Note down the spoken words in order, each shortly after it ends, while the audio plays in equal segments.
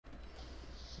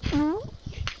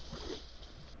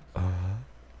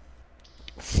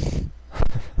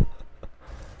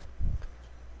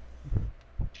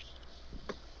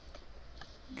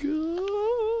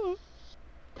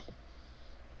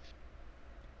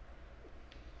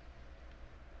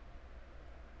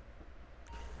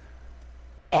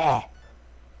Eh.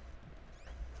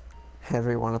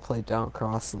 Ever want to play Don't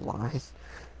Cross the Line?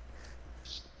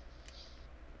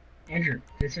 Andrew,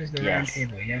 this is the round Yes.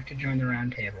 table. You have to join the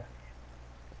round table.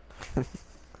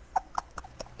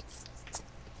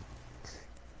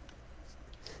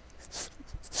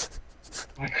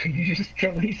 Michael, you just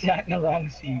totally sat in the wrong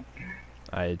seat.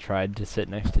 I tried to sit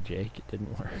next to Jake. It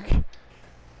didn't work.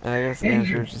 I guess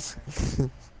Andrew. Andrew just...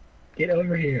 Get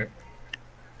over here.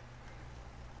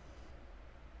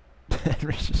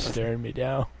 Henry's just staring me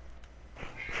down.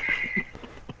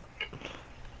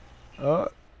 Oh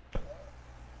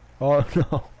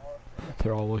no.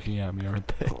 They're all looking at me, aren't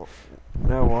they?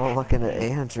 No, we're all looking at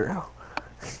Andrew.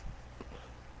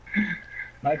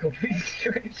 Michael, please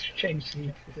change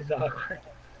seats. This is awkward.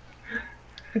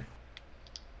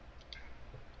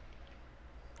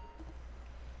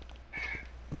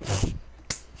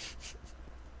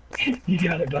 You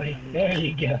got it, buddy. There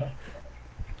you go.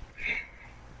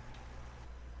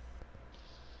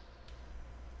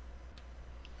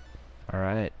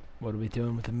 Alright, what are we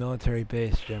doing with the military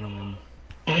base, gentlemen?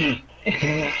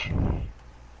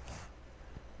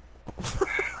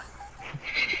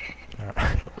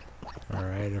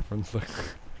 Alright, everyone's looking.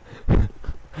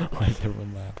 Why is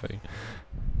everyone laughing?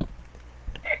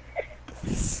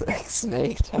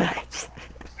 Snake types.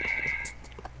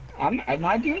 Am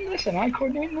I doing this? Am I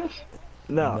coordinating this?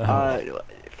 No,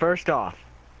 first off,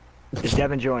 is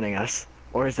Devin joining us?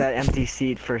 Or is that empty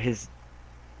seat for his...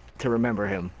 to remember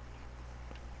him?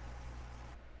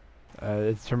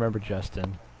 It's to remember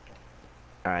Justin.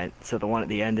 Alright, so the one at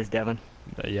the end is Devin?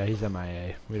 Yeah, he's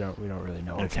MIA. We don't really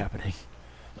know what's Okay. happening.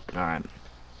 Alright.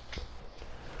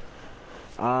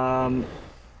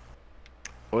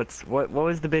 What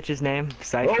was the bitch's name?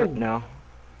 Cypher? Oh. No.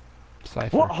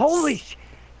 Cypher. What? Holy sh...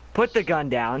 Put the gun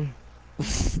down.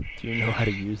 Do you know how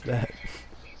to use that?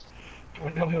 I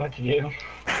don't know what to do.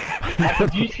 Michael,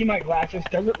 do you see my glasses?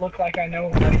 Does it look like I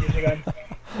know how to use a gun?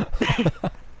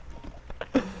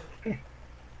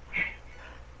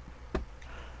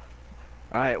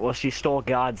 Alright, well she stole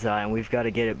God's Eye and we've got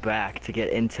to get it back to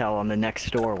get intel on the next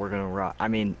store we're gonna rob. I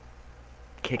mean,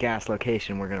 kick-ass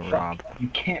location we're gonna rob. You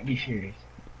can't be serious.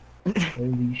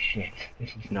 Holy shit.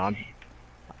 This is No, insane.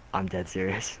 I'm dead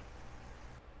serious.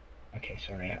 Okay,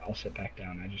 sorry. I'll sit back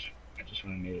down. I just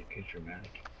want to make it good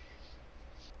dramatic.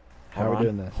 How are Hold we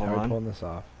on, doing this? hold How are we on. pulling this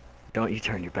off? Don't you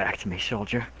turn your back to me,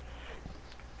 soldier.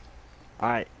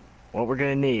 Alright, what we're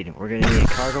gonna need? We're gonna need a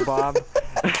cargo bob.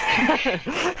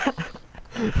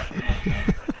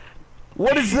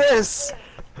 What is this?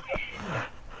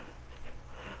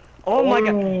 Oh my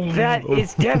god, that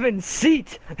is Devin's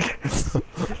seat!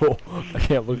 Oh, I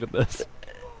can't look at this.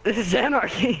 This is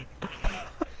anarchy!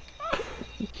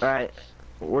 Alright,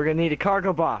 we're gonna need a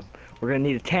cargo bob. We're gonna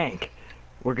need a tank.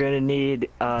 We're gonna need the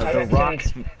got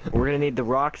rocks. We're gonna need the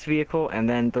rocks vehicle, and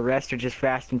then the rest are just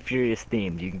Fast and Furious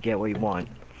themed. You can get what you want.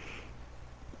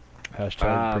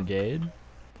 Hashtag brigade.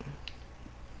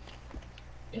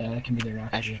 Yeah, that can be the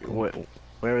rock.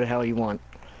 Whatever the hell you want.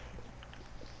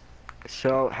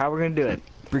 So, how we're gonna do it?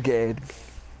 Brigade.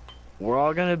 We're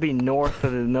all gonna be north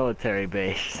of the military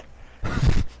base.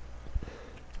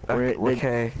 We're- the-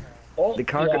 Okay. Oh, the the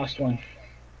cargo- last one.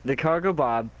 The cargo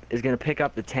bob is gonna pick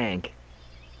up the tank,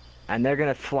 and they're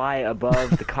gonna fly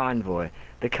above the convoy.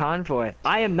 The convoy.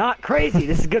 I am not crazy.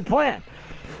 This is a good plan.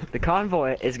 The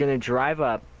convoy is gonna drive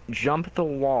up, jump the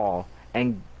wall,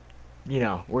 and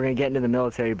we're gonna get into the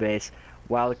military base,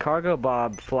 while the cargo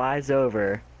bob flies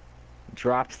over,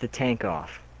 drops the tank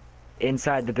off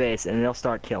inside the base, and they'll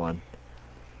start killing.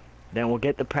 Then we'll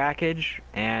get the package,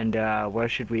 and where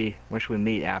should we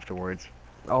meet afterwards?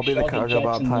 I'll be the I'll get cargo jets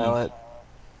bob and pilot.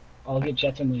 I'll get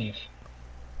jets and leave.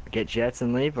 Get jets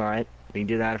and leave. All right, we can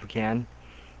do that if we can.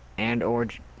 All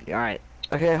right.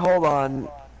 Okay, hold on.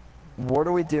 What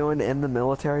are we doing in the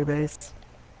military base?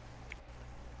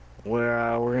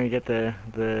 We're gonna get the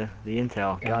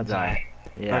intel. God's eye.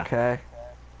 Yeah. Okay.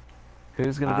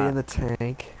 Who's gonna be in the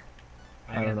tank?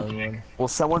 I don't know anyone. Will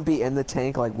someone be in the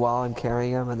tank like while I'm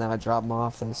carrying them, and then I drop them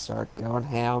off and start going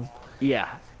ham? Yeah.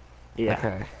 Yeah.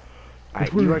 Okay.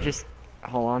 Alright, you are just...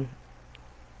 Hold on.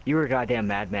 You are a goddamn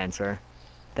madman, sir.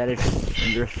 That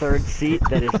is your third seat.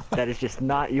 That is just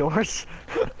not yours.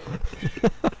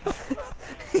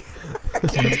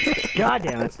 God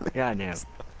damn it. God damn it.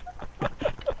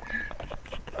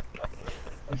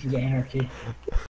 This is anarchy.